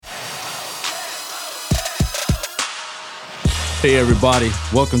Hey everybody,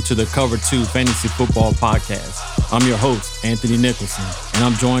 welcome to the Cover 2 Fantasy Football Podcast. I'm your host, Anthony Nicholson, and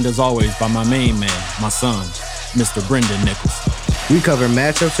I'm joined as always by my main man, my son, Mr. Brendan Nicholson. We cover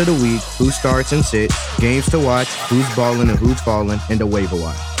matchups of the week, who starts and sits, games to watch, who's balling and who's falling, and the waiver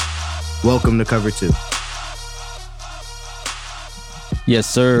wire. Welcome to Cover 2. Yes,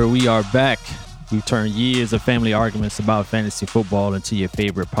 sir, we are back. We turned years of family arguments about fantasy football into your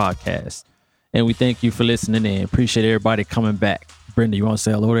favorite podcast. And we thank you for listening in. Appreciate everybody coming back. Brendan, you want to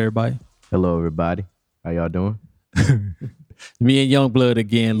say hello to everybody? Hello, everybody. How y'all doing? Me and Youngblood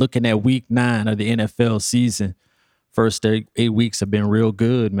again, looking at week 9 of the NFL season. First 8 weeks have been real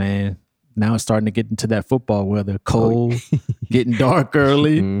good, man. Now it's starting to get into that football weather. Cold, getting dark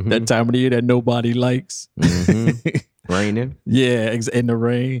early. That time of the year that nobody likes. Raining. Yeah, in the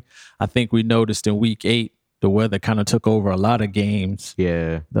rain. I think we noticed in week 8, the weather kind of took over a lot of games.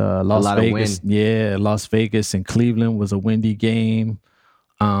 Yeah. The Las Vegas and Cleveland was a windy game.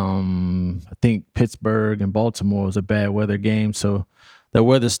 I think Pittsburgh and Baltimore was a bad weather game. So the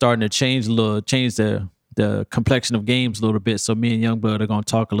weather's starting to change a little, change the complexion of games a little bit. So me and Youngblood are going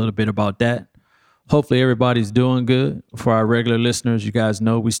to talk a little bit about that. Hopefully everybody's doing good. For our regular listeners, you guys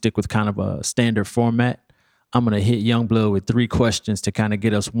know we stick with kind of a standard format. I'm going to hit Youngblood with 3 questions to kind of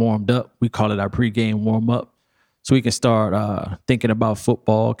get us warmed up. We call it our pregame warm-up. So we can start thinking about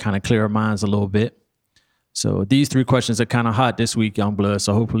football, kind of clear our minds a little bit. So these 3 questions are kind of hot this week, Youngblood.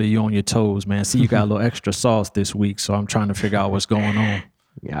 So hopefully you're on your toes, man. See, you got a little extra sauce this week. So I'm trying to figure out what's going on.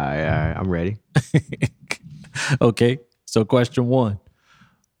 Yeah, I'm ready. Okay. So question 1.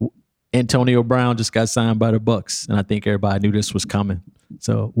 Antonio Brown just got signed by the Bucs, and I think everybody knew this was coming.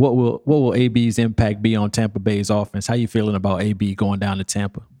 So what will AB's impact be on Tampa Bay's offense? How you feeling about AB going down to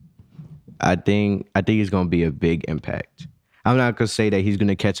Tampa? I think it's going to be a big impact. I'm not going to say that he's going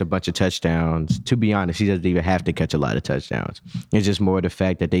to catch a bunch of touchdowns. To be honest, he doesn't even have to catch a lot of touchdowns. It's just more the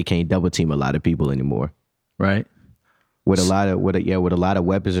fact that they can't double team a lot of people anymore. Right. With a lot of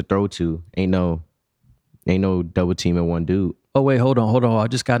weapons to throw to, ain't no double teaming one dude. Oh wait, hold on. I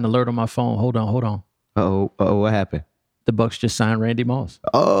just got an alert on my phone. Hold on. Uh-oh, what happened? The Bucs just signed Randy Moss.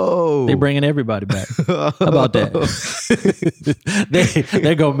 Oh, they bringing everybody back. How about that?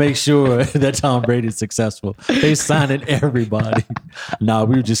 They're gonna make sure that Tom Brady's successful. They signing everybody. Nah,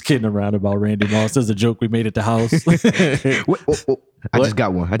 we were just kidding around about Randy Moss. There's a joke we made at the house. I just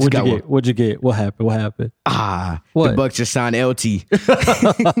got one. What'd you get? What happened? The Bucs just signed LT.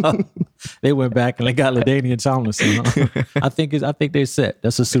 They went back and they got LaDainian Tomlinson. Huh? I think they're set.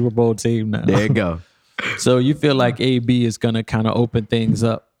 That's a Super Bowl team now. There you go. So you feel like AB is going to kind of open things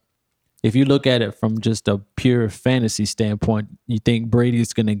up. If you look at it from just a pure fantasy standpoint, you think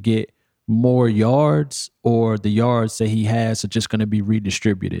Brady's going to get more yards, or the yards that he has are just going to be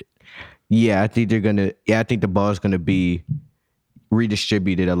redistributed? Yeah, I think the ball's going to be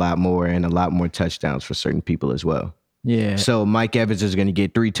redistributed a lot more, and a lot more touchdowns for certain people as well. Yeah. So Mike Evans is going to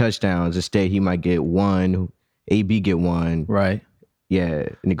get 3 touchdowns. Instead, he might get 1. AB get 1. Right. Yeah,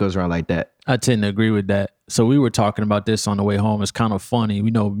 and it goes around like that. I tend to agree with that. So we were talking about this on the way home. It's kind of funny.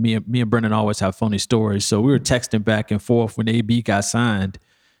 We know me and Brendan always have funny stories. So we were texting back and forth when AB got signed,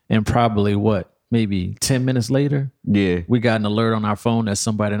 and probably maybe 10 minutes later, we got an alert on our phone that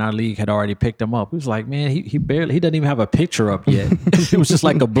somebody in our league had already picked him up. He was like, man, he doesn't even have a picture up yet. It was just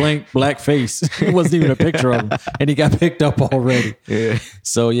like a blank black face. It wasn't even a picture of him, and he got picked up already. Yeah.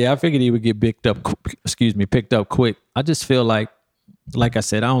 So yeah, I figured he would get picked up quick. I just feel like I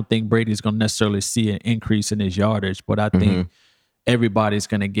said, I don't think Brady's going to necessarily see an increase in his yardage, but I think everybody's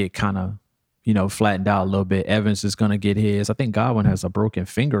going to get kind of, flattened out a little bit. Evans is going to get his. I think Godwin has a broken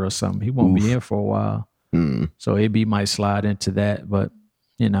finger or something. He won't be in for a while. So AB might slide into that. But,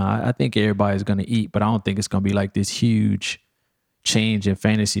 I think everybody's going to eat, but I don't think it's going to be like this huge change in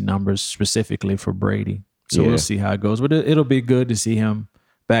fantasy numbers specifically for Brady. So we'll see how it goes. But it'll be good to see him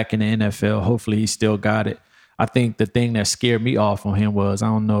back in the NFL. Hopefully he still got it. I think the thing that scared me off on him was, I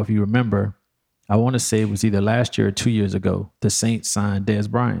don't know if you remember, I want to say it was either last year or 2 years ago, the Saints signed Dez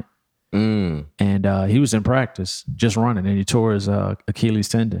Bryant. And he was in practice just running, and he tore his Achilles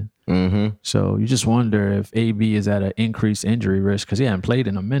tendon. So you just wonder if AB is at an increased injury risk because he hadn't played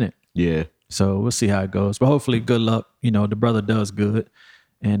in a minute. Yeah. So we'll see how it goes. But hopefully, good luck. The brother does good,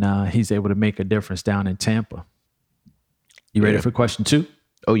 and he's able to make a difference down in Tampa. You ready for question 2?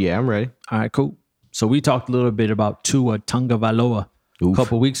 Oh, yeah, I'm ready. All right, cool. So we talked a little bit about Tua Tagovailoa a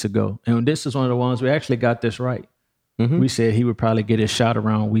couple weeks ago. And this is one of the ones we actually got this right. We said he would probably get his shot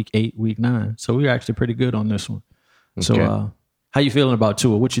around week 8, week 9. So we were actually pretty good on this one. Okay. So how you feeling about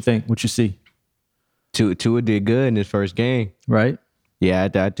Tua? What you think? What you see? Tua did good in his first game. Right? Yeah,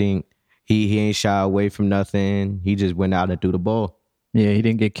 I think He ain't shy away from nothing. He just went out and threw the ball. Yeah, he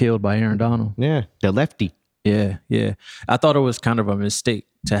didn't get killed by Aaron Donald. Yeah, the lefty. Yeah. I thought it was kind of a mistake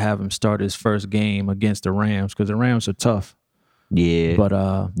to have him start his first game against the Rams because the Rams are tough. Yeah,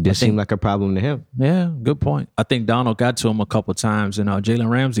 But this seemed like a problem to him. Yeah, good point. I think Donald got to him a couple times, and Jalen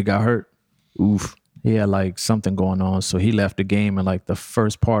Ramsey got hurt. Oof. He had like something going on, so he left the game in like the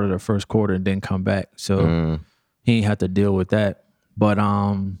first part of the first quarter and didn't come back. So he ain't had to deal with that. But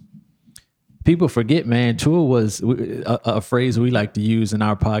people forget, man. Tua was a phrase we like to use in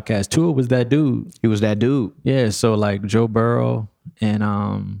our podcast. Tua was that dude. He was that dude. Yeah. So like Joe Burrow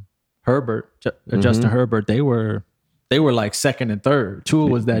and Herbert, Justin Herbert, they were like second and third. Tua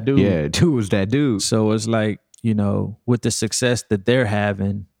was that dude. Yeah, Tua was that dude. So it's like, with the success that they're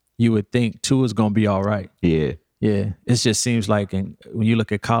having, you would think Tua's gonna be all right. Yeah. Yeah, it just seems like when you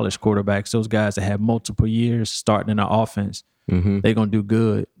look at college quarterbacks, those guys that have multiple years starting in the offense, they're going to do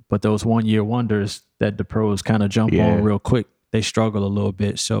good. But those 1 year wonders that the pros kind of jump on real quick, they struggle a little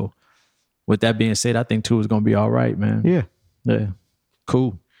bit. So with that being said, I think Tua is going to be all right, man. Yeah.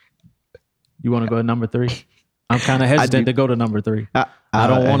 Cool. You want to go to number 3? I'm kind of hesitant to go to number 3. I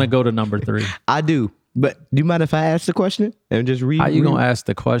don't want to go to number 3. I do. But do you mind if I ask the question and just read? How you going to ask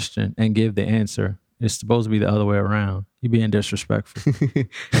the question and give the answer? It's supposed to be the other way around. You being disrespectful.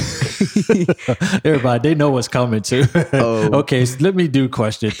 Everybody, they know what's coming too. Okay, so let me do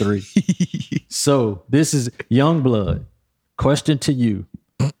question 3. So this is Youngblood. Question to you.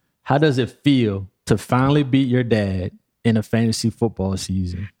 How does it feel to finally beat your dad in a fantasy football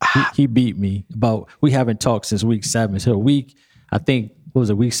season? He beat me. We haven't talked since week 7. So I think, what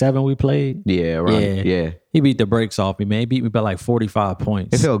was it, week 7 we played? Yeah, right. Yeah. He beat the brakes off me, man. He beat me by like 45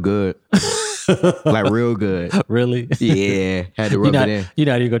 points. It felt good. Like real good. Really? Yeah. Had to rub it in. You're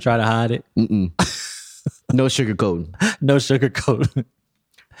not even going to try to hide it? No sugarcoating. No sugarcoating.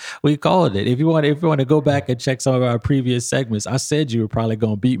 We called it. If you want to go back and check some of our previous segments, I said you were probably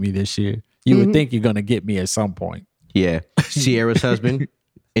going to beat me this year. You would think you're going to get me at some point. Yeah. Sierra's husband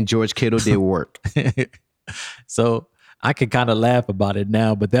and George Kittle did work. So I can kind of laugh about it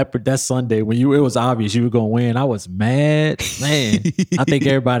now, but that Sunday when it was obvious you were going to win, I was mad, man. I think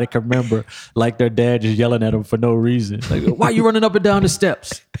everybody can remember like their dad just yelling at them for no reason. Like, why are you running up and down the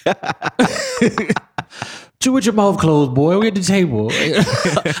steps? Chew with your mouth closed, boy. We're at the table.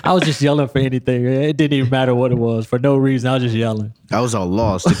 I was just yelling for anything. It didn't even matter what it was. For no reason, I was just yelling. I was all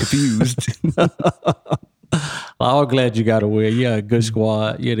lost and confused. I'm glad you got a win. You had a good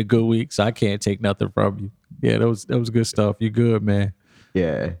squad. You had a good week, so I can't take nothing from you. Yeah, that was good stuff. You're good, man.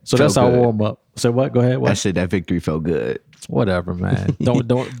 Yeah. So that's our warm up. So what? Go ahead. What? I said that victory felt good. Whatever, man.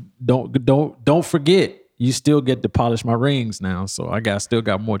 Don't forget. You still get to polish my rings now. So I still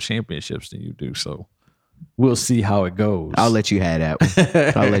got more championships than you do. So we'll see how it goes. I'll let you have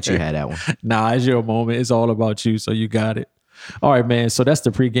that one. Nah, it's your moment. It's all about you. So you got it. All right, man. So that's the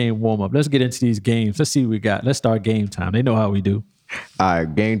pregame warm up. Let's get into these games. Let's see what we got. Let's start game time. They know how we do. All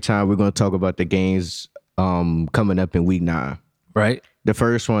right, game time. We're going to talk about the games coming up in week 9. Right. The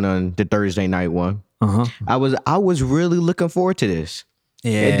first one on the Thursday night one. I was really looking forward to this.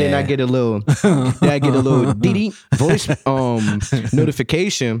 Yeah. And then I get a little dee voice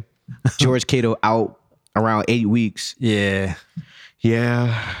notification. George Kittle out around 8 weeks. Yeah.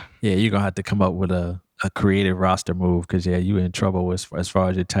 Yeah. Yeah, you're gonna have to come up with a creative roster move because you in trouble as far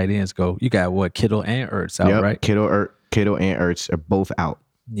as your tight ends go. You got what, Kittle and Ertz out, right? Kittle and Ertz are both out.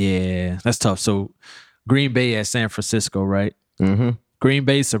 Yeah, that's tough. So Green Bay at San Francisco, right? Mm-hmm. Green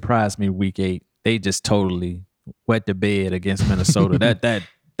Bay surprised me week 8. They just totally wet the bed against Minnesota.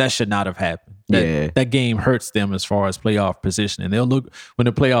 that should not have happened. That game hurts them as far as playoff position. And when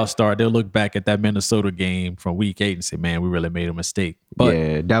the playoffs start, they'll look back at that Minnesota game from week 8 and say, man, we really made a mistake. But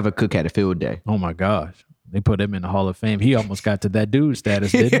Dalvin Cook had a field day. Oh my gosh. They put him in the Hall of Fame. He almost got to that dude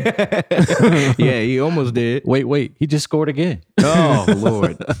status, didn't he? Yeah, he almost did. Wait. He just scored again. Oh,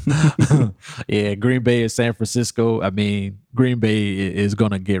 Lord. Yeah, Green Bay and San Francisco. I mean, Green Bay is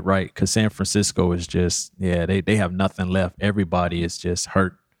going to get right because San Francisco is just, they have nothing left. Everybody is just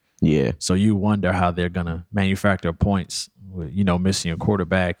hurt. Yeah. So you wonder how they're going to manufacture points with, missing your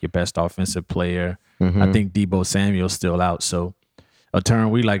quarterback, your best offensive player. Mm-hmm. I think Deebo Samuel's still out. So a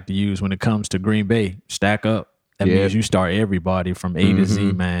term we like to use when it comes to Green Bay, stack up. That means you start everybody from A to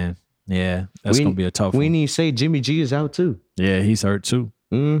Z, man. Yeah, that's going to be a tough one. We need to say Jimmy G is out too. Yeah, he's hurt too.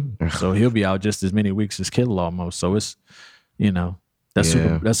 So he'll be out just as many weeks as Kittle almost. So it's,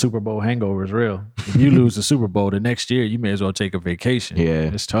 that Super Bowl hangover is real. If you lose the Super Bowl the next year, you may as well take a vacation.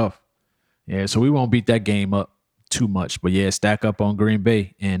 Yeah. It's tough. Yeah, so we won't beat that game up too much. But stack up on Green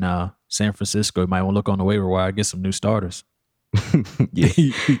Bay and San Francisco. You might want to look on the waiver wire, get some new starters.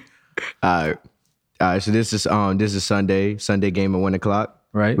 Yeah. All right. All right. So this is Sunday game at 1:00.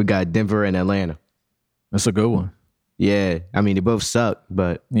 Right. We got Denver and Atlanta. That's a good one. Yeah. I mean, they both suck,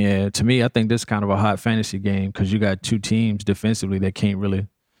 but Yeah, to me, I think this is kind of a hot fantasy game because you got two teams defensively that can't really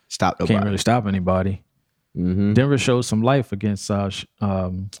stop anybody. Mm-hmm. Denver showed some life against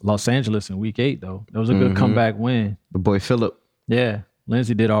Los Angeles in Week 8, though. That was a good comeback win. The boy Phillip. Yeah,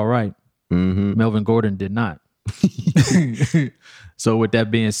 Lindsey did all right. Mm-hmm. Melvin Gordon did not. So with that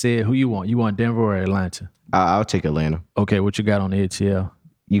being said, who you want? You want Denver or Atlanta? I'll take Atlanta. Okay, what you got on the ATL?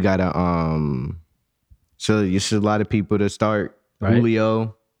 You got so you see a lot of people to start. Right.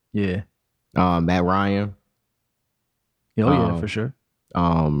 Julio. Yeah. Matt Ryan. Oh, yeah, for sure.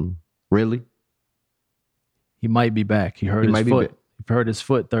 Really? He might be back. He hurt his foot. He hurt his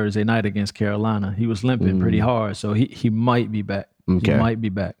foot Thursday night against Carolina. He was limping pretty hard, so he might be back. Okay. He might be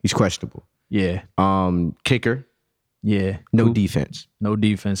back. He's questionable. Yeah. Kicker. Yeah. No defense. No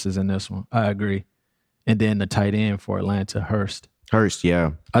defenses in this one. I agree. And then the tight end for Atlanta, Hurst.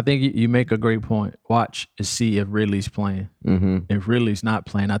 Yeah. I think you make a great point. Watch and see if Ridley's playing. Mm-hmm. If Ridley's not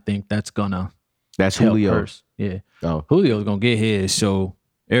playing, I think that's gonna help Julio. Hurst. Yeah. Oh. Julio's gonna get his, so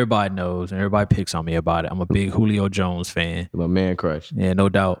everybody knows and everybody picks on me about it. I'm a big Julio Jones fan. My man crush. Yeah, no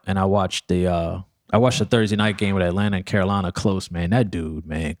doubt. And I watched the Thursday night game with Atlanta and Carolina close, man. That dude,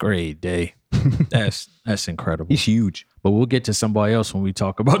 man, great day. That's incredible. He's huge. But we'll get to somebody else when we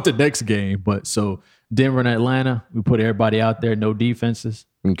talk about the next game. But so Denver and Atlanta, we put everybody out there, no defenses.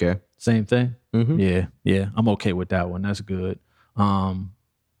 Okay. Same thing. Mm-hmm. Yeah. I'm okay with that one. That's good.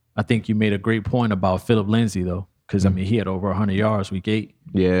 I think you made a great point about Phillip Lindsay though, because I mean he had over 100 yards week 8.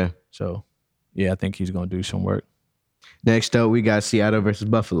 Yeah. So yeah, I think he's gonna do some work. Next up, we got Seattle versus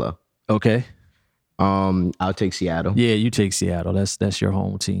Buffalo. Okay. I'll take Seattle. Yeah, you take Seattle. That's your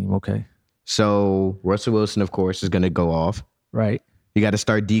home team. Okay. So Russell Wilson, of course, is going to go off. Right. You got to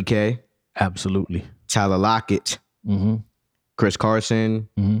start DK. Absolutely. Tyler Lockett. Mm-hmm. Chris Carson.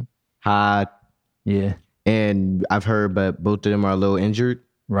 Mm-hmm. Hyde. Yeah. And I've heard, but both of them are a little injured.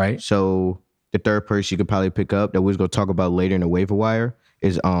 Right. So the third person you could probably pick up that we're going to talk about later in the waiver wire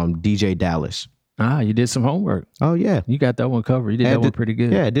is DJ Dallas. You did some homework. Oh, yeah. You got that one covered. You did that one pretty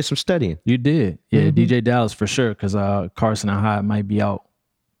good. Yeah, I did some studying. You did. Yeah, DJ Dallas for sure, because Carson and Hyde might be out.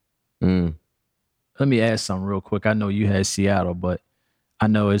 Let me ask something real quick. I know you had Seattle, but I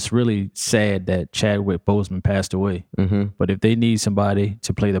know it's really sad that Chadwick Boseman passed away. Mm-hmm. But if they need somebody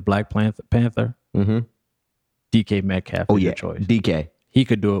to play the Black Panther, DK Metcalf is your choice. DK. He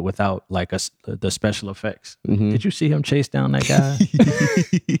could do it without like the special effects. Mm-hmm. Did you see him chase down that guy?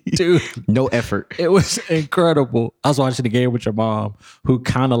 Dude. No effort. It was incredible. I was watching the game with your mom, who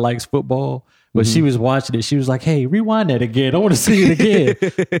kind of likes football, but she was watching it. She was like, hey, rewind that again. I want to see it again.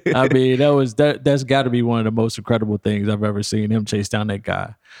 I mean, that's got to be one of the most incredible things I've ever seen, him chase down that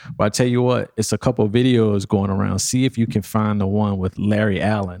guy. But I tell you what, it's a couple of videos going around. See if you can find the one with Larry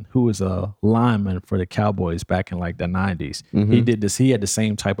Allen, who was a lineman for the Cowboys back in like the 90s. He did this. He had the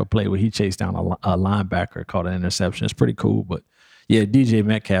same type of play where he chased down a linebacker, caught an interception. It's pretty cool. But yeah, DK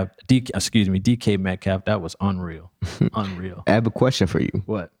Metcalf, that was unreal. Unreal. I have a question for you.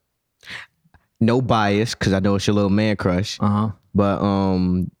 What? No bias, because I know it's your little man crush. But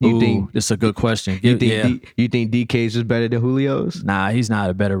you think this is a good question. You think DK's is better than Julio's? Nah, he's not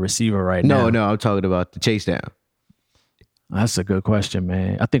a better receiver right now. No, I'm talking about the chase down. That's a good question,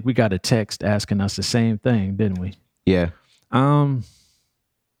 man. I think we got a text asking us the same thing, didn't we? Yeah. I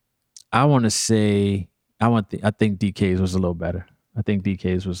want to say I think DK's was a little better. Okay.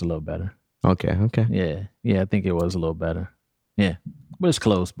 Yeah, I think it was a little better. Yeah, but it's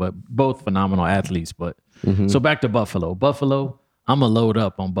close. But both phenomenal athletes. But so back to Buffalo. I'm gonna load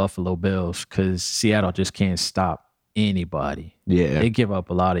up on Buffalo Bills because Seattle just can't stop anybody. Yeah, they give up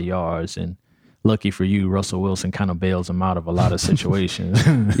a lot of yards, and lucky for you, Russell Wilson kind of bails them out of a lot of situations.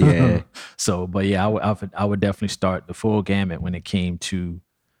 Yeah. So, but yeah, I would definitely start the full gamut when it came to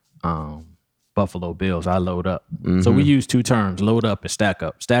Buffalo Bills. I load up. So we use two terms: load up and stack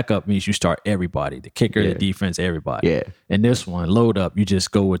up. Stack up means you start everybody, the kicker, the defense, everybody. Yeah. And this one, load up, you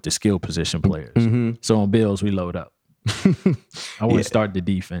just go with the skill position players. So on Bills, we load up. I want to start the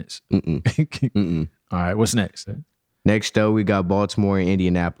defense. All right, what's next? Next up, we got Baltimore and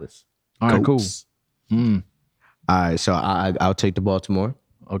Indianapolis. All right, Goats. cool. All right, so I'll take the Baltimore.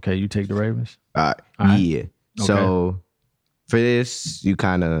 Okay, you take the Ravens. All right. Yeah. Okay. So for this, you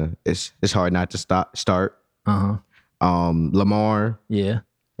kind of it's hard not to start. Lamar. Yeah.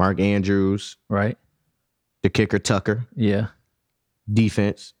 Mark Andrews. Right. The kicker Tucker. Yeah.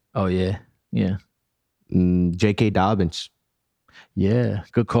 Defense. Oh yeah. Yeah. J.K. Dobbins. Yeah,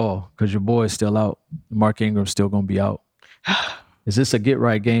 good call. Because your boy is still out. Mark Ingram's still gonna be out. Is this a get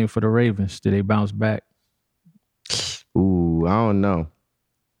right game for the Ravens? Do they bounce back? Ooh, I don't know.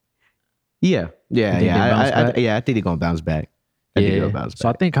 Yeah. think they bounce back? I think they're gonna bounce back. I think they'll bounce So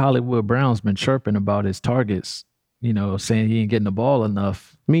I back. think Hollywood Brown's been chirping about his targets, saying he ain't getting the ball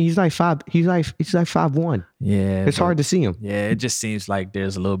enough. I mean, he's like 5'1". Yeah. It's hard to see him. Yeah, it just seems like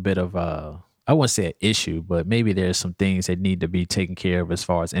there's a little bit of I wouldn't say an issue, but maybe there's some things that need to be taken care of as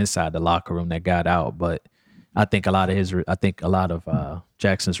far as inside the locker room that got out. But I think a lot of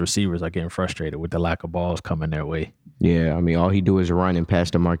Jackson's receivers are getting frustrated with the lack of balls coming their way. Yeah, I mean, all he do is run and pass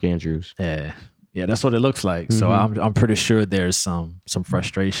to Mark Andrews. Yeah, that's what it looks like. So I'm pretty sure there's some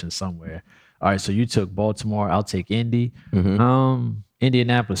frustration somewhere. All right, so you took Baltimore. I'll take Indy.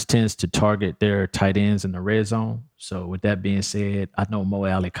 Indianapolis tends to target their tight ends in the red zone. So with that being said, I know Mo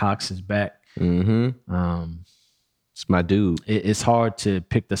Alley Cox is back. It's my dude. It's hard to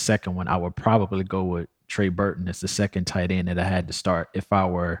pick the second one. I would probably go with Trey Burton as the second tight end that I had to start. If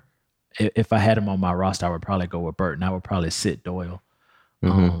I had him on my roster, I would probably go with Burton. I would probably sit Doyle.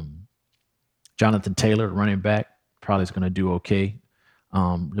 Jonathan Taylor, running back, probably is going to do okay.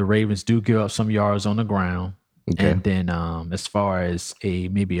 The Ravens do give up some yards on the ground. Okay. And then as far as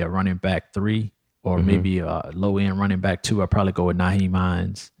maybe a running back 3 or maybe a low end running back 2, I'd probably go with Naheem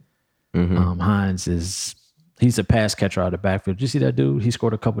Hines. Hines he's a pass catcher out of the backfield. Did you see that dude? He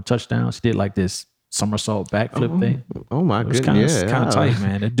scored a couple touchdowns. He did like this somersault backflip thing. Oh my It was goodness. kind of tight,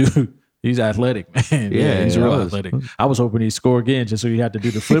 man. That dude, he's athletic, man. Yeah, he's it real was. athletic. I was hoping he'd score again just so he had to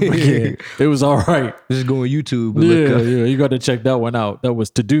do the flip again. It was all right. Just go on YouTube. And look up. Yeah, you got to check that one out. That was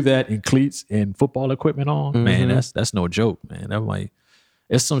to do that in cleats and football equipment on. Man, that's no joke, man.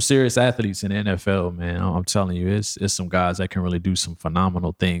 It's some serious athletes in the NFL, man. I'm telling you, it's some guys that can really do some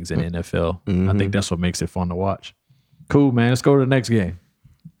phenomenal things in the NFL. I think that's what makes it fun to watch. Cool, man. Let's go to the next game.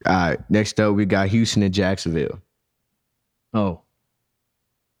 All right. Next up, we got Houston and Jacksonville. Oh,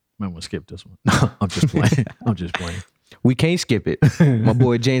 man, we'll skip this one. I'm just playing. I'm just playing. We can't skip it. My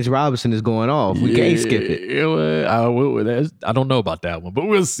boy James Robinson is going off. We can't skip it. I don't know about that one, but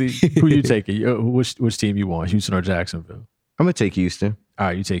we'll see. Who you taking? Which team you want, Houston or Jacksonville? I'm going to take Houston. All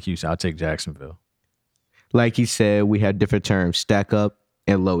right, you take Houston. I'll take Jacksonville. Like he said, we have different terms, stack up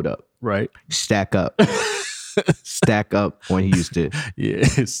and load up. Right. Stack up. Stack up on Houston.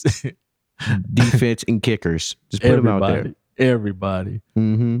 Yes. Defense and kickers. Just put them out there. Everybody. Put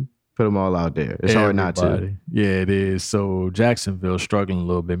them all out there. It's hard not to. Yeah, it is. So Jacksonville struggling a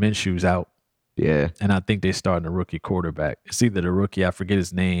little bit. Minshew's out. Yeah. And I think they're starting a rookie quarterback. It's either the rookie, I forget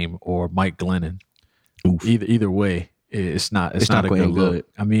his name, or Mike Glennon. Oof. Either way, it's not a good look.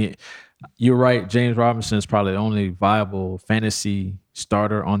 I mean, you're right. James Robinson is probably the only viable fantasy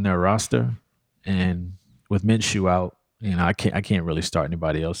starter on their roster. And with Minshew out, I can't really start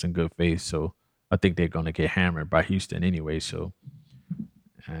anybody else in good faith. So I think they're going to get hammered by Houston anyway. So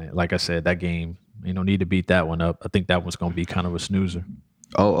like I said, that game, no need to beat that one up. I think that one's going to be kind of a snoozer.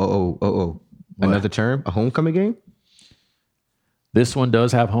 Oh. Another term? A homecoming game? This one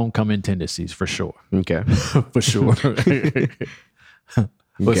does have homecoming tendencies for sure. Okay. For sure.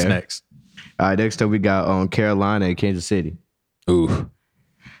 What's next? All right, next up we got Carolina and Kansas City. Ooh.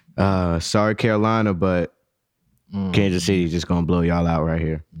 Sorry, Carolina, but Kansas City is just going to blow y'all out right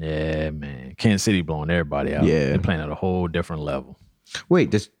here. Yeah, man. Kansas City blowing everybody out. Yeah. They're playing at a whole different level.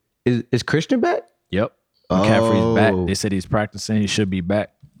 Wait, is Christian back? Yep. McCaffrey's back. They said he's practicing. He should be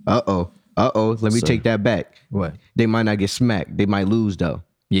back. Uh-oh. Let me take that back. What? They might not get smacked. They might lose, though.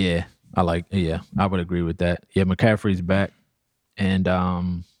 Yeah. I would agree with that. Yeah, McCaffrey's back. And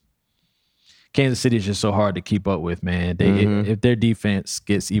Kansas City is just so hard to keep up with, man. If their defense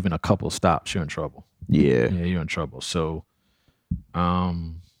gets even a couple stops, you're in trouble. Yeah. Yeah, you're in trouble. So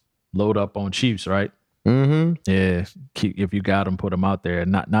load up on Chiefs, right? Yeah. If you got them, put them out there.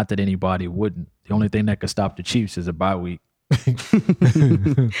 Not that anybody wouldn't. The only thing that could stop the Chiefs is a bye week.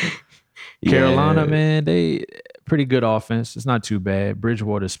 Carolina, man, they pretty good offense. It's not too bad.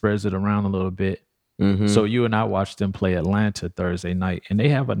 Bridgewater spreads it around a little bit. So you and I watched them play Atlanta Thursday night, and they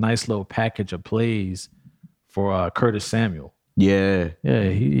have a nice little package of plays for Curtis Samuel. Yeah.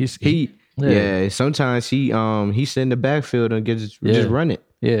 Yeah, sometimes he sit in the backfield and just run it.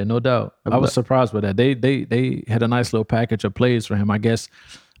 Yeah, no doubt. I was surprised with that. They had a nice little package of plays for him. I guess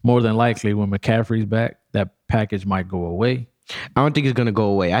more than likely when McCaffrey's back, that package might go away. I don't think it's gonna go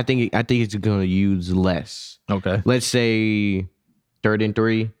away. I think it's gonna use less. Okay. Let's say 3rd and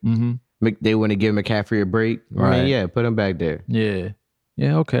 3. They want to give McCaffrey a break. Right. I mean, put him back there. Yeah.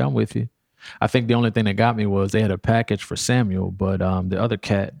 Okay, I'm with you. I think the only thing that got me was they had a package for Samuel, but the other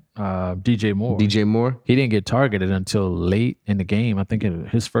cat, DJ Moore, he didn't get targeted until late in the game. I think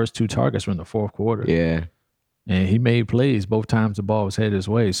his first 2 targets were in the 4th quarter. Yeah. and he made plays both times the ball was headed his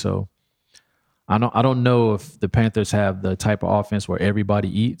way. So I don't know if the Panthers have the type of offense where everybody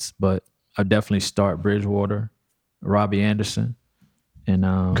eats, but I definitely start Bridgewater, Robbie Anderson, and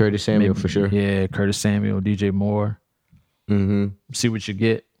Curtis Samuel for sure. Yeah, Curtis Samuel, DJ Moore. See what you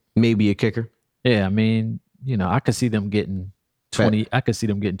get. Maybe a kicker. Yeah, I mean, I could see them getting 20. I could see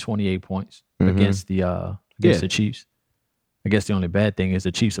them getting 28 points against the Chiefs. I guess the only bad thing is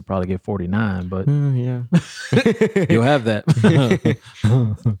the Chiefs will probably get 49, but Yeah. you'll have that.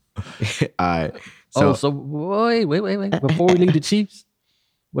 All right. So wait. Before we leave the Chiefs,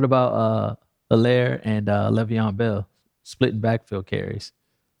 what about Allaire and Le'Veon Bell splitting backfield carries?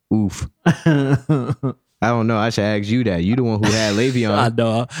 Oof. I don't know. I should ask you that. You the one who had Le'Veon. I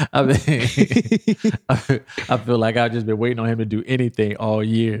know. I mean, I feel like I've just been waiting on him to do anything all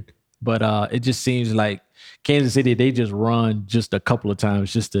year. But it just seems like Kansas City, they just run just a couple of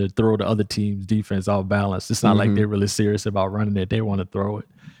times just to throw the other team's defense off balance. It's not like they're really serious about running it. They want to throw it.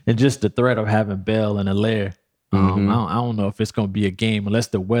 And just the threat of having Bell and Allaire, I don't know if it's going to be a game unless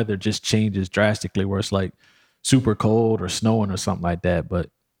the weather just changes drastically where it's like super cold or snowing or something like that. But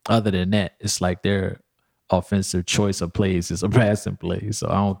other than that, it's like their offensive choice of plays is a passing play. So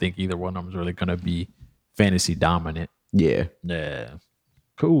I don't think either one of them is really going to be fantasy dominant. Yeah. Yeah.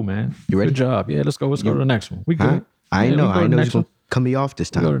 Cool, man. You ready? Good job. Yeah, let's go. Let's go to the next one. We good. Huh? I know you're going to cut me off this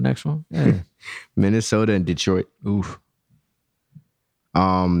time. Go to the next one. Yeah. Minnesota and Detroit. Oof.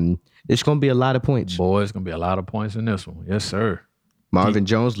 It's going to be a lot of points. Boy, it's going to be a lot of points in this one. Yes, sir. Marvin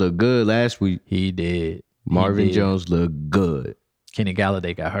Jones looked good last week. He did. Marvin Jones looked good. Kenny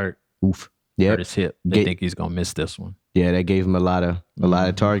Galladay got hurt. Oof. Yeah. Hurt his hip. They think he's going to miss this one. Yeah, that gave him a lot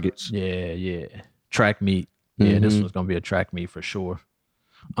of targets. Yeah. Track meet. Yeah, this one's going to be a track meet for sure.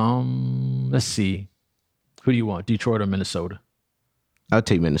 Let's see. Who do you want? Detroit or Minnesota? I'll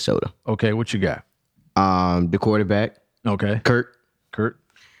take Minnesota. Okay, what you got? The quarterback. Okay. Kurt.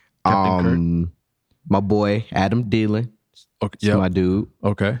 Captain Kurt. My boy Adam Thielen. Okay. Yep. My dude.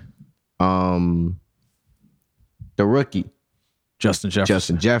 Okay. The rookie. Justin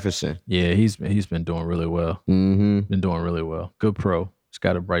Jefferson. Yeah, he's been doing really well. Been doing really well. Good pro. He's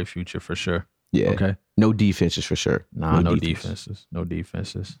got a bright future for sure. Yeah. Okay. No defenses for sure. Nah, no defenses. No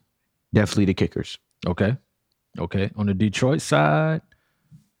defenses. Definitely the kickers. Okay. On the Detroit side,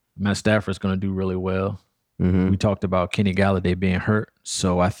 Matt Stafford's going to do really well. We talked about Kenny Galladay being hurt,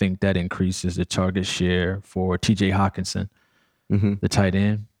 so I think that increases the target share for TJ Hawkinson, the tight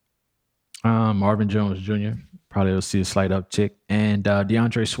end. Marvin Jones Jr. probably will see a slight uptick, and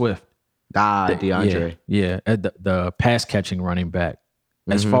DeAndre Swift. DeAndre. Yeah, the pass catching running back.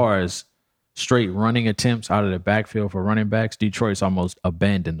 As far as straight running attempts out of the backfield for running backs, Detroit's almost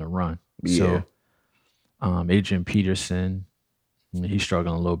abandoned the run. Yeah. So Adrian Peterson, he's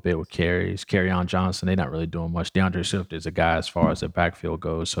struggling a little bit with carries. Kerryon Johnson, they're not really doing much. DeAndre Swift is a guy as far as the backfield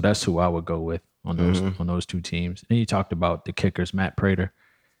goes. So that's who I would go with on those two teams. And you talked about the kickers, Matt Prater.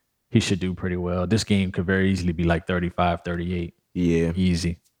 He should do pretty well. This game could very easily be like 35-38. Yeah.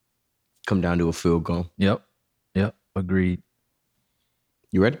 Easy. Come down to a field goal. Yep. Agreed.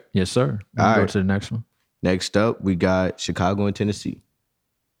 You ready? Yes, sir. We'll go to the next one. Next up, we got Chicago and Tennessee.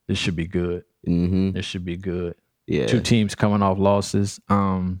 This should be good. This should be good. Yeah. Two teams coming off losses.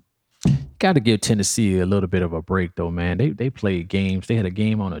 Got to give Tennessee a little bit of a break, though, man. They played games. They had a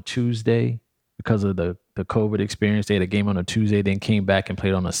game on a Tuesday because of the COVID experience. They had a game on a Tuesday, then came back and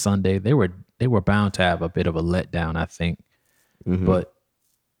played on a Sunday. They were bound to have a bit of a letdown, I think. But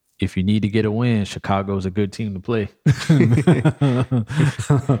if you need to get a win, Chicago's a good team to play.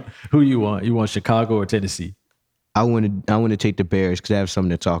 Who you want? You want Chicago or Tennessee? I want to take the Bears because I have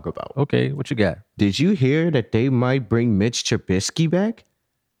something to talk about. Okay, what you got? Did you hear that they might bring Mitch Trubisky back?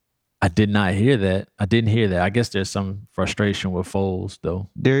 I did not hear that. I didn't hear that. I guess there's some frustration with Foles, though.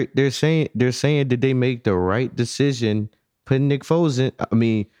 They're saying that they make the right decision putting Nick Foles in. I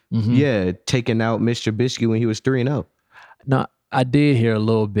mean, taking out Mitch Trubisky when he was 3-0. No, I did hear a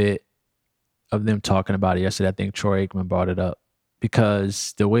little bit of them talking about it yesterday. I think Troy Aikman brought it up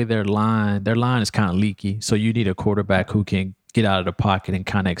because the way their line is kind of leaky. So you need a quarterback who can get out of the pocket and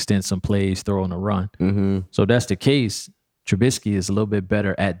kind of extend some plays, throw on a run. So if that's the case, Trubisky is a little bit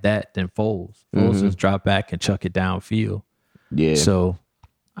better at that than Foles. Foles is drop back and chuck it downfield. Yeah. So,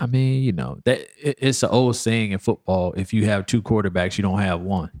 I mean, it's an old saying in football: if you have two quarterbacks, you don't have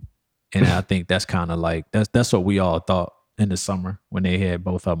one. And I think that's kind of like that's what we all thought in the summer when they had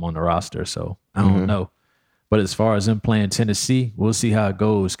both of them on the roster. So I don't know. But as far as them playing Tennessee, we'll see how it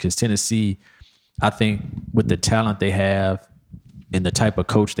goes. Because Tennessee, I think with the talent they have and the type of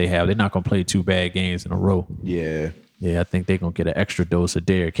coach they have, they're not going to play 2 bad games in a row. Yeah. Yeah, I think they're going to get an extra dose of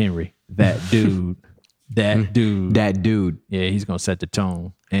Derrick Henry. That dude That dude. That dude. Yeah, he's gonna set the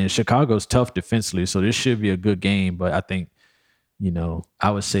tone. And Chicago's tough defensively, so this should be a good game. But I think,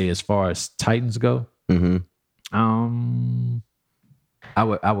 I would say as far as Titans go, I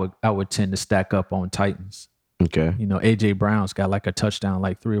would tend to stack up on Titans. Okay. AJ Brown's got like a touchdown,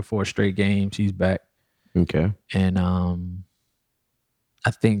 like 3 or 4 straight games. He's back. Okay. And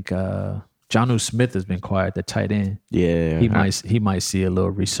I think Jonnu Smith has been quiet, the tight end. Yeah. He might see a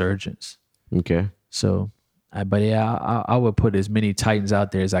little resurgence. Okay. So, but yeah, I would put as many Titans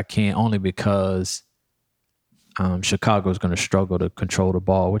out there as I can, only because Chicago's going to struggle to control the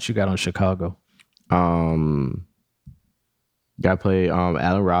ball. What you got on Chicago? Got to play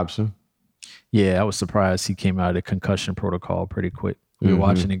Allen Robinson. Yeah, I was surprised he came out of the concussion protocol pretty quick. We were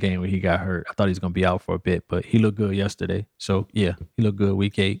watching the game where he got hurt. I thought he was going to be out for a bit, but he looked good yesterday. So, yeah, he looked good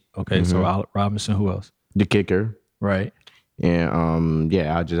week 8. Okay, so Allen Robinson, who else? The kicker. Right. And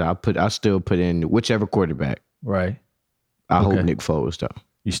I'll still put in whichever quarterback. Right. I hope Nick Foles though.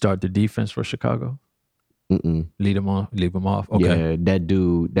 You start the defense for Chicago? Leave him off. Okay. Yeah, that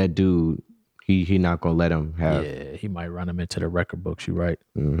dude, he not gonna let him have. Yeah, he might run him into the record books. You right.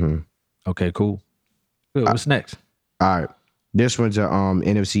 Mm-hmm. Okay, cool. Good. What's next? All right. This one's a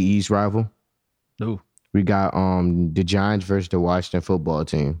NFC East rival. Ooh. We got the Giants versus the Washington football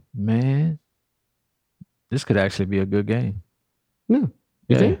team. Man, this could actually be a good game. Yeah.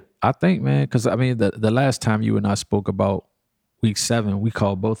 You think? I think, man, because I mean, the last time you and I spoke about week 7, we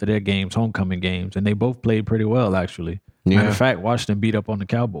called both of their games homecoming games, and they both played pretty well, actually. Yeah. Matter of fact, Washington beat up on the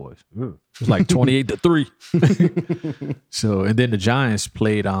Cowboys. It was like 28-3. So, and then the Giants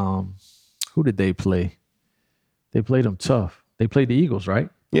played, who did they play? They played them tough. They played the Eagles, right?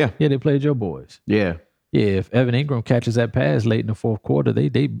 Yeah. Yeah, they played your boys. Yeah. Yeah, if Evan Ingram catches that pass late in the fourth quarter,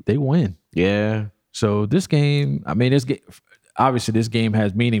 they win. Yeah. So this game, I mean, obviously this game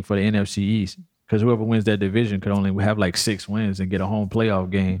has meaning for the NFC East because whoever wins that division could only have like 6 wins and get a home playoff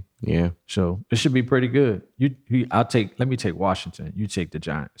game. Yeah. So it should be pretty good. Let me take Washington. You take the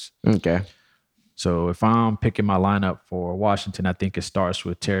Giants. Okay. So if I'm picking my lineup for Washington, I think it starts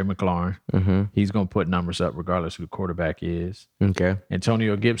with Terry McLaurin. He's going to put numbers up regardless who the quarterback is. Okay.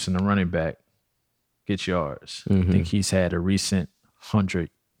 Antonio Gibson, the running back, gets yards. I think he's had a recent 100+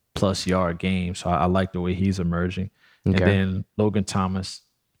 yard game, so I like the way he's emerging. Okay. And then Logan Thomas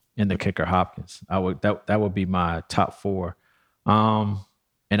and the kicker Hopkins. That would be my top 4.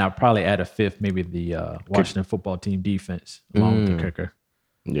 And I'll probably add a 5th, maybe the Washington football team defense along with the kicker.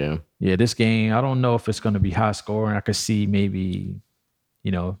 Yeah. Yeah, this game, I don't know if it's going to be high scoring. I could see maybe,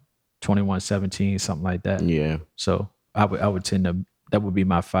 21-17, something like that. Yeah. So I would tend to, that would be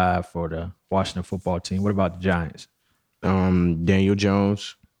my 5 for the Washington football team. What about the Giants? Daniel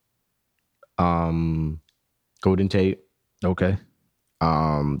Jones, Golden Tate. Okay.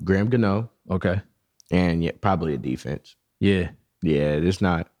 Graham Gano. Okay. And probably a defense. Yeah. Yeah, it's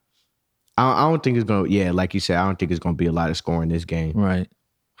not. I don't think it's going to, like you said, I don't think it's going to be a lot of scoring this game. Right.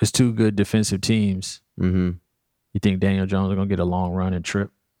 It's 2 good defensive teams. You think Daniel Jones is going to get a long run and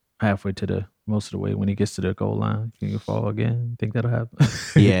trip halfway to most of the way when he gets to the goal line? Can you fall again? You think that'll happen?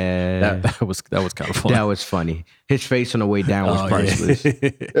 Yeah. that was kind of funny. That was funny. His face on the way down was priceless.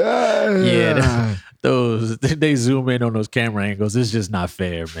 Yeah. They zoom in on those camera angles. It's just not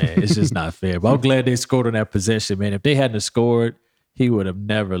fair, man. It's just not fair. But I'm glad they scored on that possession, man. If they hadn't scored, he would have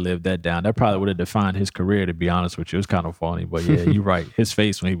never lived that down. That probably would have defined his career, to be honest with you. It was kind of funny. But yeah, you're right. His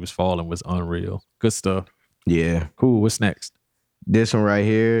face when he was falling was unreal. Good stuff. Yeah. Cool. What's next? This one right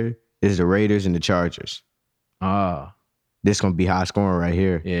here is the Raiders and the Chargers. This going to be high scoring right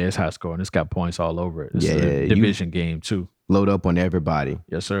here. Yeah, it's high scoring. It's got points all over it. It's a division game, too. Load up on everybody.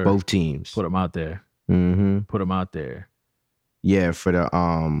 Yes, sir. Both teams. Put them out there. Put them out there. Yeah, for the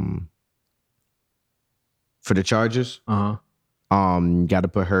Chargers. Got to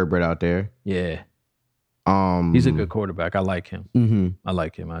put Herbert out there. Yeah. He's a good quarterback. I like him. I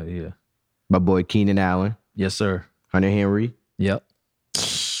like him. Yeah. My boy Keenan Allen. Yes, sir. Hunter Henry. Yep.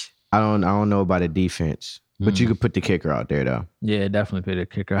 I don't know about the defense, but you could put the kicker out there though. Yeah, definitely put the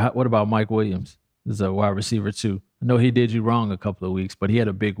kicker. What about Mike Williams? This is a wide receiver too. I know he did you wrong a couple of weeks, but he had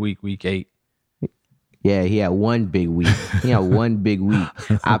a big week 8. Yeah, he had one big week.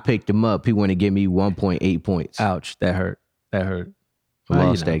 I picked him up. He wanted to give me 1.8 points. Ouch, that hurt. I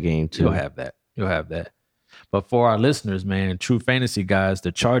lost that game too. You'll have that. But for our listeners, man, true fantasy guys,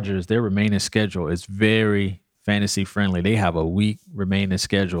 the Chargers, their remaining schedule is very fantasy friendly. They have a week remaining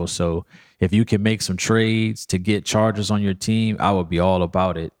schedule. So if you can make some trades to get Chargers on your team, I would be all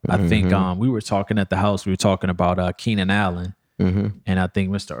about it. I think we were talking at the house, we were talking about Keenan Allen. And I think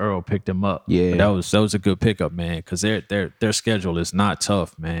Mr. Earl picked him up. Yeah, but that was a good pickup, man, because their schedule is not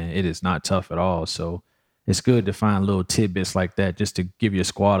tough, man. It is not tough at all. So it's good to find little tidbits like that just to give your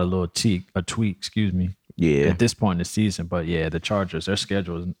squad a little tweak, excuse me, Yeah. at this point in the season. But yeah, the Chargers, their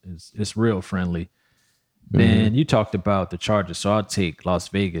schedule is real friendly. Then you talked about the Chargers, so I'll take Las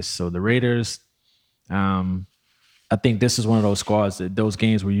Vegas. So the Raiders, I think this is one of those squads, those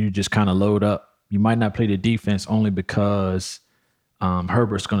games where you just kind of load up. You might not play the defense only because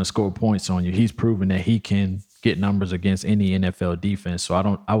Herbert's going to score points on you. He's proven that he can get numbers against any NFL defense.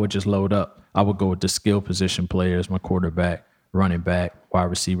 So I would just load up. I would go with the skill position players, my quarterback, running back, wide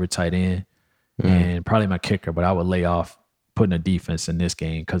receiver, tight end, and probably my kicker. But I would lay off putting a defense in this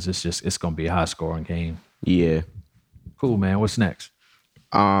game because it's going to be a high scoring game. Yeah. Cool, man. What's next?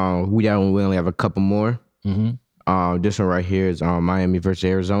 We only have a couple more. This one right here is Miami versus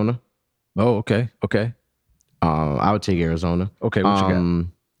Arizona. Oh, okay. I would take Arizona. Okay, what you got?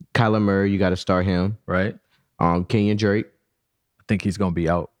 Kyler Murray, you got to start him. Right. Kenyon Drake. I think he's going to be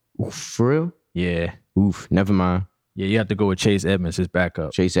out. Oof, for real? Yeah. Oof, never mind. Yeah, you have to go with Chase Edmonds, his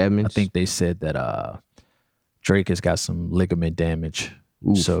backup. Chase Edmonds? I think they said that Drake has got some ligament damage.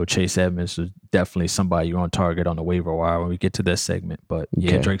 Oof. So Chase Edmonds is definitely somebody you're on target on the waiver wire when we get to that segment. But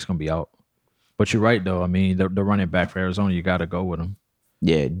yeah, Drake's going to be out. But you're right, though. I mean, the running back for Arizona, you got to go with him.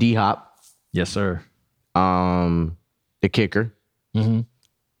 Yeah, D-Hop. Yes, sir. The kicker.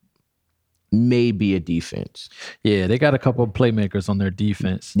 Maybe a defense. Yeah, they got a couple of playmakers on their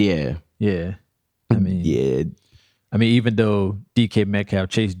defense. Yeah. I mean, even though DK Metcalf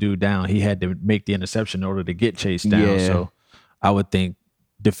chased dude down, he had to make the interception in order to get chased down. Yeah. So I would think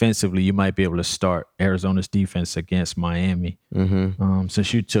defensively, you might be able to start Arizona's defense against Miami.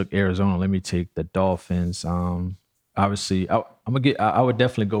 Since you took Arizona, let me take the Dolphins. Obviously, I would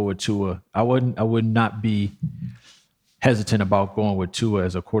definitely go with Tua. I would not be hesitant about going with Tua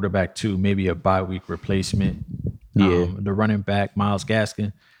as a quarterback too. Maybe a bye week replacement. The running back Myles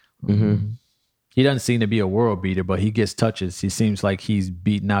Gaskin. He doesn't seem to be a world beater, but he gets touches. He seems like he's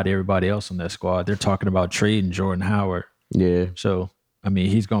beating out everybody else on that squad. They're talking about trading Jordan Howard. Yeah. So I mean,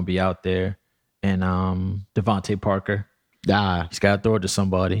 he's going to be out there. And Devontae Parker. He's got to throw it to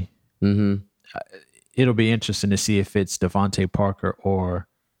somebody. It'll be interesting to see if it's Devontae Parker or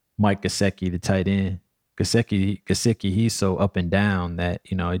Mike Gesicki, the tight end. Gesicki, he's so up and down that,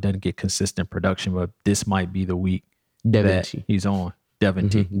 he doesn't get consistent production, but this might be the week that he's on.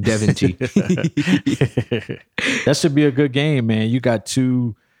 Devontae. That should be a good game, man. You got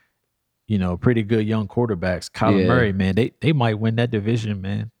two, pretty good young quarterbacks. Kyler Murray, man, they might win that division,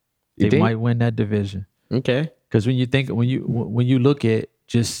 man. They might win that division. Okay. Because when you look at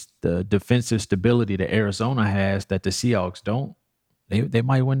just the defensive stability that Arizona has that the Seahawks don't, they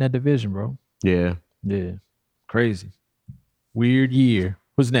might win that division, bro. Yeah. Yeah. Crazy. Weird year.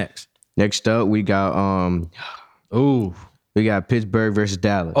 Who's next? Next up, we got we got Pittsburgh versus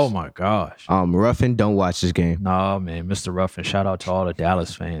Dallas. Oh my gosh. Ruffin, don't watch this game. Nah, man, Mr. Ruffin. Shout out to all the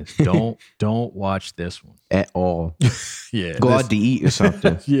Dallas fans. Don't watch this one at all. Yeah. Go out to eat or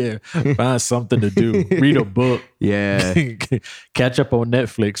something. Yeah. Find something to do. Read a book. Yeah. Catch up on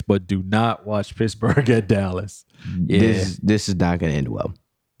Netflix, but do not watch Pittsburgh at Dallas. Yeah. This is not gonna end well.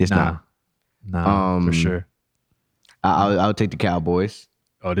 It's not. Nah, for sure. I'll take the Cowboys.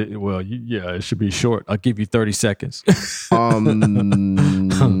 Oh, it should be short. I'll give you 30 seconds.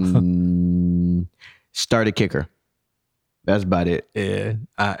 Start a kicker. That's about it.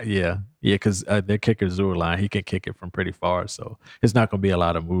 Yeah. Because their kicker Zerline, he can kick it from pretty far, so it's not going to be a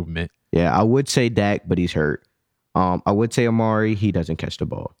lot of movement. Yeah, I would say Dak, but he's hurt. I would say Amari, he doesn't catch the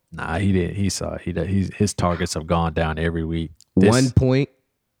ball. Nah, he did. His targets have gone down every week. 1 point.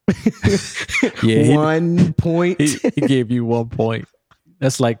 Yeah, 1 point. He gave you 1 point.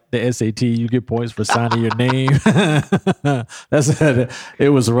 That's like the SAT. You get points for signing your name. It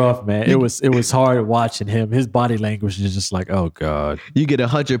was rough, man. It was hard watching him. His body language is just like, oh God. You get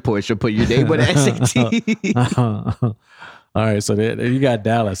 100 points for putting your name on the SAT. All right, so you got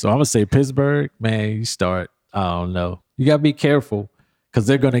Dallas. So I'm gonna say Pittsburgh, man. You start. I don't know. You gotta be careful because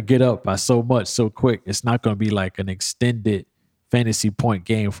they're gonna get up by so much so quick. It's not gonna be like an extended fantasy point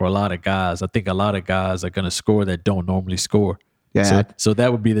game for a lot of guys. I think a lot of guys are gonna score that don't normally score. Yeah. So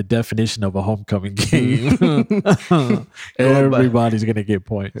that would be the definition of a homecoming game. Everybody's going to get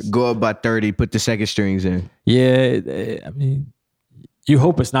points. Go up by 30, put the second strings in. Yeah. I mean, you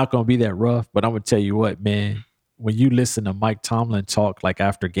hope it's not going to be that rough, but I'm going to tell you what, man, when you listen to Mike Tomlin talk like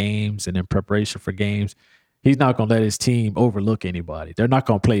after games and in preparation for games, he's not going to let his team overlook anybody. They're not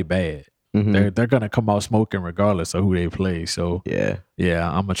going to play bad. They're gonna come out smoking regardless of who they play. So Yeah.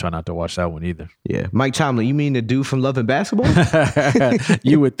 I'm gonna try not to watch that one either. Yeah. Mike Tomlin, you mean the dude from Love and Basketball?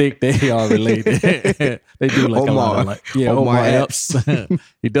 You would think they are related. They do look a lot alike. Yeah, Omar Epps.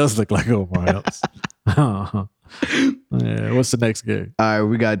 He does look like Omar Epps. Yeah, what's the next game? All right,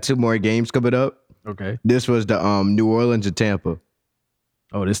 we got 2 more games coming up. Okay. This was the New Orleans and Tampa.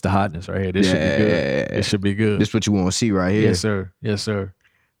 Oh, this the hotness right here. This should be good. It should be good. This is what you want to see right here. Yes, sir. Yes, sir.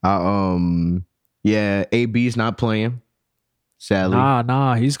 Yeah, AB's not playing. Sadly.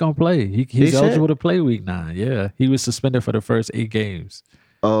 Nah, he's gonna play. He's eligible to play week 9. Yeah, he was suspended for the first 8 games.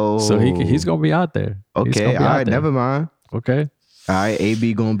 Oh, so he's gonna be out there. Okay, all right, never mind. Okay, all right,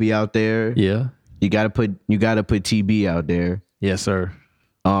 AB gonna be out there. Yeah, you gotta put TB out there. Yes, sir.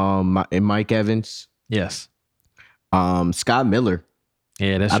 And Mike Evans. Yes. Scott Miller.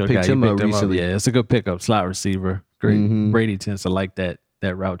 Yeah, that's your guy. Picked him up recently. Yeah, it's a good pickup. Slot receiver. Great. Brady tends to like that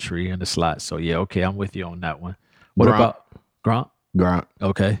route tree in the slot. So yeah, okay, I'm with you on that one. What about Gronk?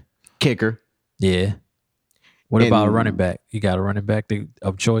 Okay. Kicker. Yeah. What about a running back? You got a running back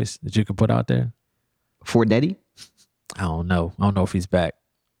of choice that you can put out there? Fornetti? I don't know. I don't know if he's back.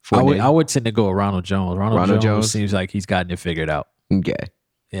 I would tend to go with Ronald Jones. Ronald Jones seems like he's gotten it figured out. Okay.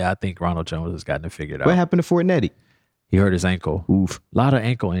 Yeah, I think Ronald Jones has gotten it figured out. What happened to Fornetti? He hurt his ankle. Oof. A lot of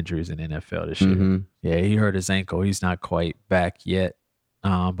ankle injuries in the NFL this year. Yeah, he hurt his ankle. He's not quite back yet.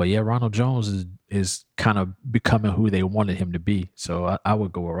 But yeah, Ronald Jones is kind of becoming who they wanted him to be. So I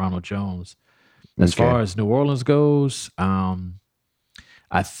would go with Ronald Jones. As far as New Orleans goes,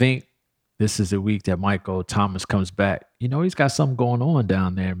 I think this is the week that Michael Thomas comes back. You know, he's got something going on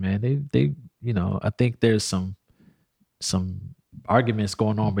down there, man. They you know, I think there's some arguments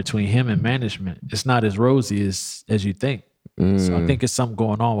going on between him and management. It's not as rosy as you think. So I think it's something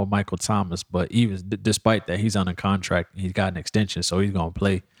going on with Michael Thomas, but even despite that, he's on a contract. He's got an extension, so he's going to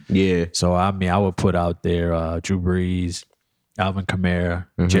play. Yeah. So, I mean, I would put out there Drew Brees, Alvin Kamara,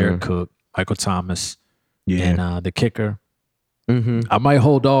 Jared Cook, Michael Thomas, and the kicker. I might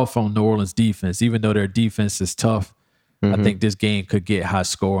hold off on New Orleans defense, even though their defense is tough. I think this game could get high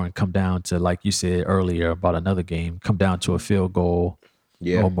score and come down to, like you said earlier about another game, come down to a field goal.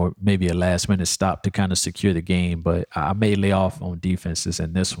 Yeah. Or maybe a last minute stop to kind of secure the game. But I may lay off on defenses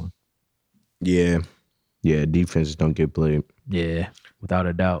in this one. Yeah. Yeah, defenses don't get played. Yeah, without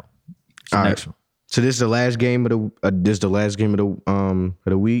a doubt. Next one. So this is the last game of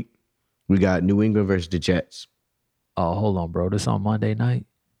the week. We got New England versus the Jets. Oh, hold on, bro. This on Monday night?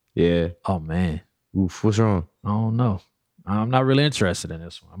 Yeah. Oh man. Oof, what's wrong? I don't know. I'm not really interested in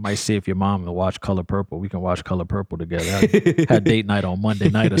this one. I might see if your mom will watch Color Purple. We can watch Color Purple together. Had date night on Monday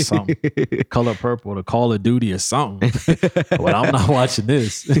night or something. Color Purple, the Call of Duty or something. But I'm not watching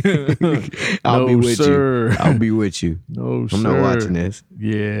this. I'll be with you. I'll be with you. No, I'm not watching this.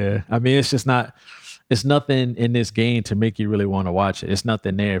 Yeah. I mean, it's just not, it's nothing in this game to make you really want to watch it. It's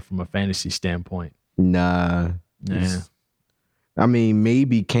nothing there from a fantasy standpoint. Nah. Yeah. I mean,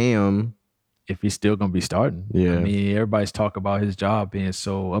 maybe Cam, if he's still going to be starting. Yeah. I mean, everybody's talking about his job being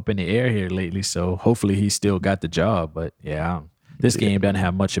so up in the air here lately. So hopefully he's still got the job. But yeah, this game doesn't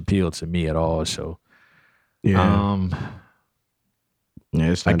have much appeal to me at all. So, I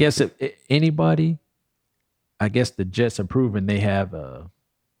guess if anybody, I guess the Jets are proving they have a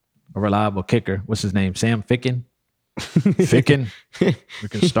reliable kicker. What's his name? Sam Ficken? Ficken. We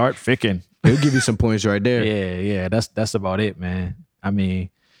can start Ficken. He'll give you some points right there. Yeah. That's about it, man. I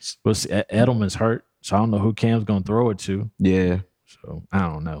mean, Edelman's hurt, so I don't know who Cam's gonna throw it to. Yeah. So I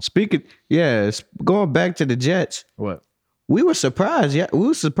don't know. Going back to the Jets. What? We were surprised. Yeah, we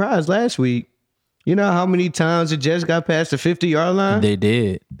were surprised last week. You know how many times the Jets got past the 50-yard line? They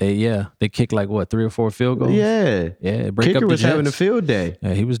did. They kicked like what, 3 or 4 field goals? Yeah. Kicker was having a field day.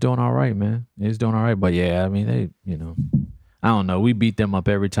 Yeah, he was doing all right, man. He was doing all right. But yeah, I mean, I don't know. We beat them up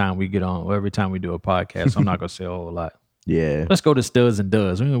every time we get on, every time we do a podcast. So I'm not gonna say a whole lot. Yeah. Let's go to studs and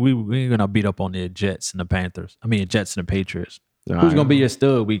duds. We ain't gonna beat up on the Jets and the Panthers. I mean, Jets and the Patriots. Who's gonna be your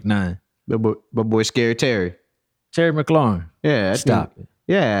stud week 9? My boy, Scary Terry. Terry McLaurin. Yeah. Stop it.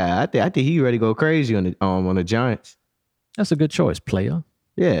 Yeah, I think he ready to go crazy on the Giants. That's a good choice, player.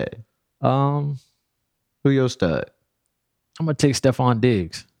 Yeah. Who your stud? I'm gonna take Stephon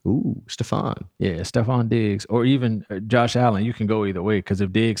Diggs. Ooh, Stephon. Yeah, Stephon Diggs, or even Josh Allen. You can go either way because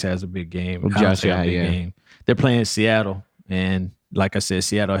if Diggs has a big game, Josh Allen, game. They're playing Seattle, and like I said,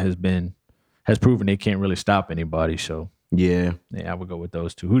 Seattle has proven they can't really stop anybody. So yeah, I would go with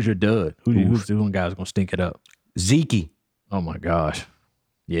those two. Who's your dud? Who's the one guy's gonna stink it up? Zeke. Oh my gosh,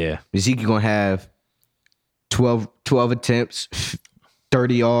 yeah. Zeke gonna have 12 attempts,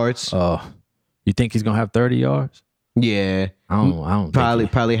 30 yards. You think he's gonna have 30 yards? Yeah, I don't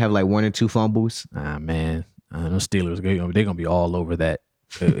probably have like 1 or 2 fumbles. Man, those Steelers, they're gonna be all over that.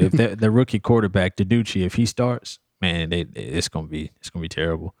 If the rookie quarterback DiNucci, if he starts, man, it's gonna be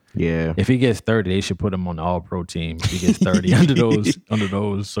terrible. Yeah, If he gets 30, they should put him on the All Pro team. If he gets 30 under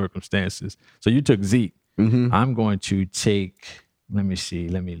those circumstances. So you took Zeke. I'm going to take. Let me see.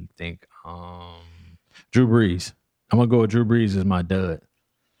 Let me think. Drew Brees. I'm gonna go with Drew Brees as my dud.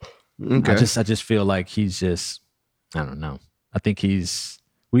 okay. I just feel like he's just. I don't know. I think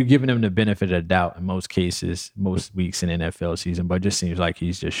we've given him the benefit of the doubt in most cases, most weeks in NFL season, but it just seems like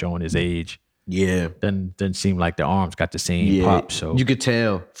he's just showing his age. Yeah, Doesn't seem like the arms got the same pop. So you could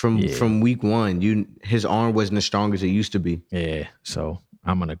tell from week 1, his arm wasn't as strong as it used to be. Yeah, so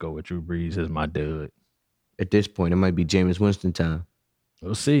I'm gonna go with Drew Brees as my dud. At this point, it might be Jameis Winston time.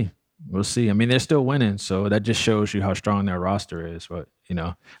 We'll see. I mean, they're still winning, so that just shows you how strong their roster is. But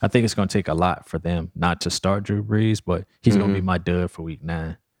I think it's gonna take a lot for them not to start Drew Brees, but he's gonna be my dud for week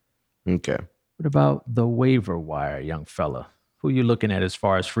 9. Okay. What about the waiver wire, young fella? Who you looking at as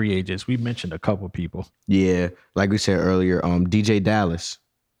far as free agents? We mentioned a couple people. Yeah, like we said earlier, DJ Dallas.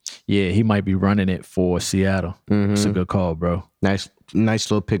 Yeah, he might be running it for Seattle. It's a good call, bro. Nice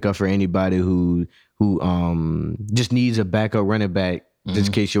little pickup for anybody who just needs a backup running back just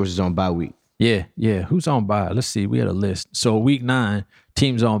in case yours is on bye week. Yeah. Who's on bye? Let's see. We had a list. So week 9,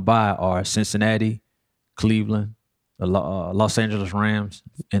 teams on bye are Cincinnati, Cleveland, the Los Angeles Rams,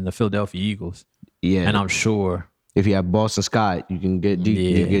 and the Philadelphia Eagles. Yeah, and I'm sure if you have Boston Scott, you can get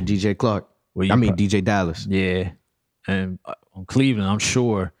you can get DJ Clark. DJ Dallas. Yeah, and on Cleveland, I'm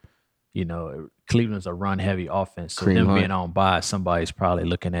sure Cleveland's a run-heavy offense. So them being on bye, somebody's probably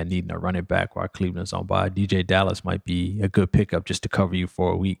looking at needing a running back while Cleveland's on bye. DJ Dallas might be a good pickup just to cover you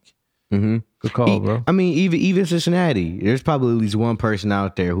for a week. Good call, bro. I mean, even Cincinnati, there's probably at least one person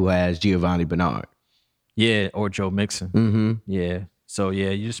out there who has Giovanni Bernard. Yeah, or Joe Mixon. Yeah. So,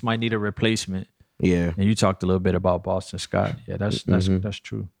 you just might need a replacement. Yeah. And you talked a little bit about Boston Scott. Yeah, that's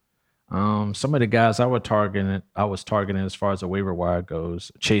true. Some of the guys I was targeting as far as the waiver wire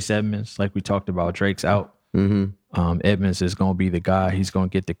goes. Chase Edmonds, like we talked about, Drake's out. Edmonds is going to be the guy. He's going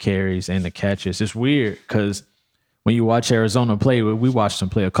to get the carries and the catches. It's weird because when you watch Arizona play, we watched them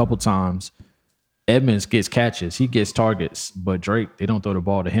play a couple times. Edmonds gets catches. He gets targets. But Drake, they don't throw the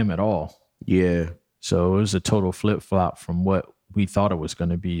ball to him at all. Yeah. So it was a total flip-flop from what we thought it was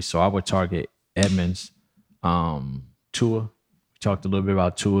going to be. So I would target Edmonds. Tua. We talked a little bit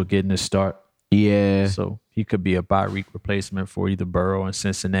about Tua getting his start. Yeah. So he could be a bye week replacement for either Burrow in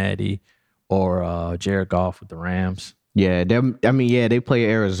Cincinnati or Jared Goff with the Rams. Yeah. They play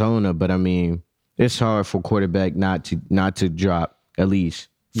Arizona, but I mean, it's hard for quarterback not to drop at least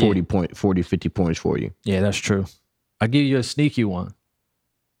 50 points for you. Yeah, that's true. I'll give you a sneaky one.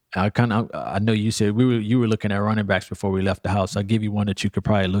 I know you said you were looking at running backs before we left the house. I'll give you one that you could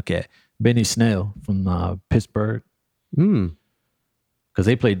probably look at. Benny Snell from Pittsburgh. Because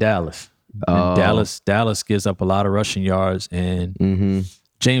they play Dallas. And Dallas gives up a lot of rushing yards, and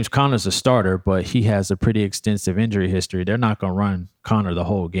James Conner's a starter, but he has a pretty extensive injury history. They're not going to run Conner the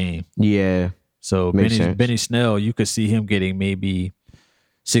whole game. Yeah. So Benny Snell, you could see him getting maybe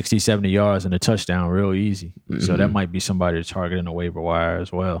 60, 70 yards and a touchdown real easy. So that might be somebody to target in the waiver wire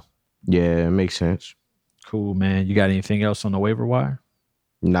as well. Yeah, it makes sense. Cool, man. You got anything else on the waiver wire?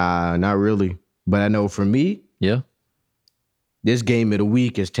 Nah, not really. But I know for me, this game of the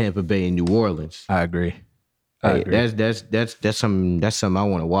week is Tampa Bay and New Orleans. I agree. That's something I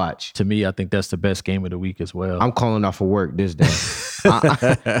want to watch. To me, I think that's the best game of the week as well. I'm calling off of work this day.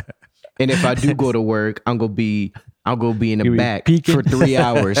 And if I do go to work, I'm gonna be in the back for 3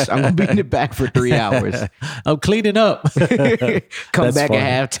 hours. I'm gonna be in the back for 3 hours. I'm cleaning up. Come back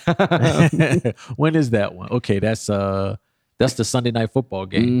at halftime. When is that one? Okay, that's the Sunday night football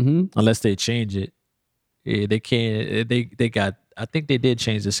game. Unless they change it. Yeah, they can't. They got. I think they did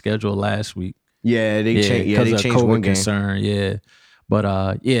change the schedule last week. Yeah, they changed. Yeah, they changed COVID one game. concern. Yeah, but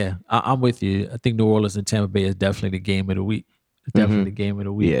I'm with you. I think New Orleans and Tampa Bay is definitely the game of the week. It's definitely the game of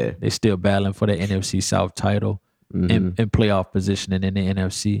the week. Yeah. They're still battling for the NFC South title and playoff positioning in the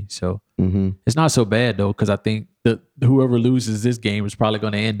NFC. So it's not so bad though, because I think whoever loses this game is probably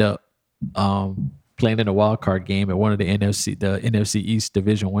going to end up playing in a wild card game at one of the NFC East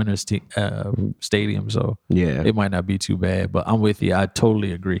division winners stadium. So it might not be too bad. But I'm with you. I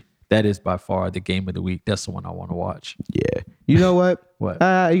totally agree. That is by far the game of the week. That's the one I want to watch. Yeah. You know what? What?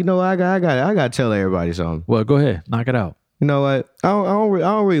 I got to tell everybody something. Well, go ahead. Knock it out. You know what? I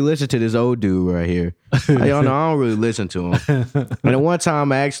don't really listen to this old dude right here. I don't really listen to him. And the one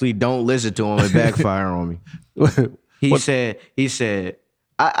time I actually don't listen to him, it backfire on me. He said,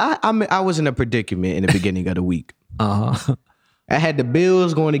 I was in a predicament in the beginning of the week. Uh-huh. I had the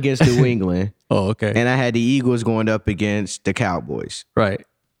Bills going against New England. Oh, okay. And I had the Eagles going up against the Cowboys. Right.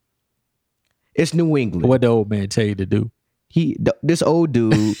 It's New England. What the old man tell you to do? This old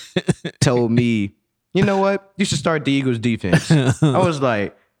dude told me, you know what? You should start the Eagles defense. I was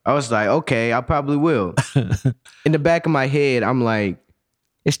like, okay, I probably will. In the back of my head, I'm like,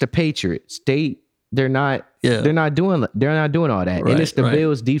 it's the Patriots. They're not doing all that. Right, and it's the right.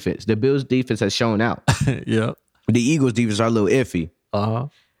 Bills defense. The Bills defense has shown out. Yeah. The Eagles defense are a little iffy. Uh-huh.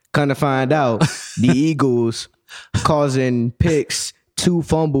 Kind of find out the Eagles causing picks, 2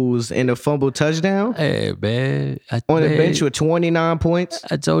 fumbles, and a fumble touchdown Hey, man. on the bench with 29 points.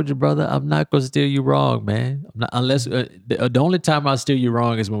 I told you, brother, I'm not going to steer you wrong, man. I'm not, unless the only time I steer you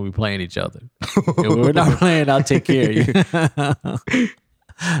wrong is when we're playing each other. If we're not playing, I'll take care of you.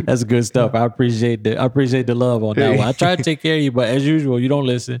 That's good stuff. I appreciate the love on that one. I try to take care of you, but as usual, you don't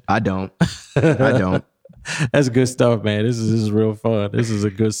listen. I don't. That's good stuff, man. This is real fun. This is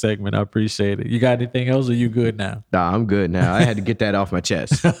a good segment. I appreciate it. You got anything else, or you good now? Nah, I'm good now. I had to get that off my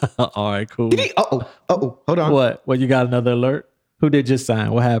chest. All right, cool. Hold on. What? You got another alert? Who did just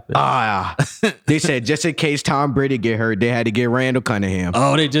sign? What happened? They said just in case Tom Brady get hurt, they had to get Randall Cunningham.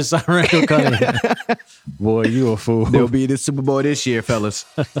 Oh, they just signed Randall Cunningham. Boy, you a fool. They'll be in the Super Bowl this year, fellas.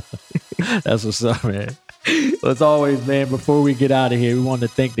 That's what's up, man. Well, as always, man, before we get out of here, we want to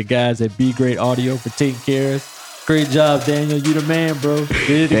thank the guys at Be Great Audio for taking care of us. Great job, Daniel. You the man, bro.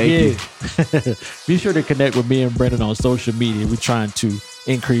 Did it again. Be sure to connect with me and Brendan on social media. We're trying to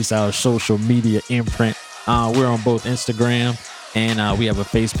increase our social media imprint. We're on both Instagram and we have a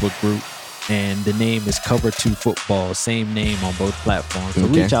Facebook group. And the name is Cover 2 Football. Same name on both platforms. So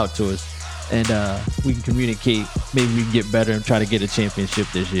reach out to us. And we can communicate. Maybe we can get better and try to get a championship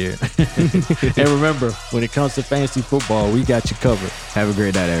this year. And remember, when it comes to fantasy football, we got you covered. Have a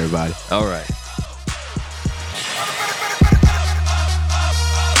great night, everybody. All right.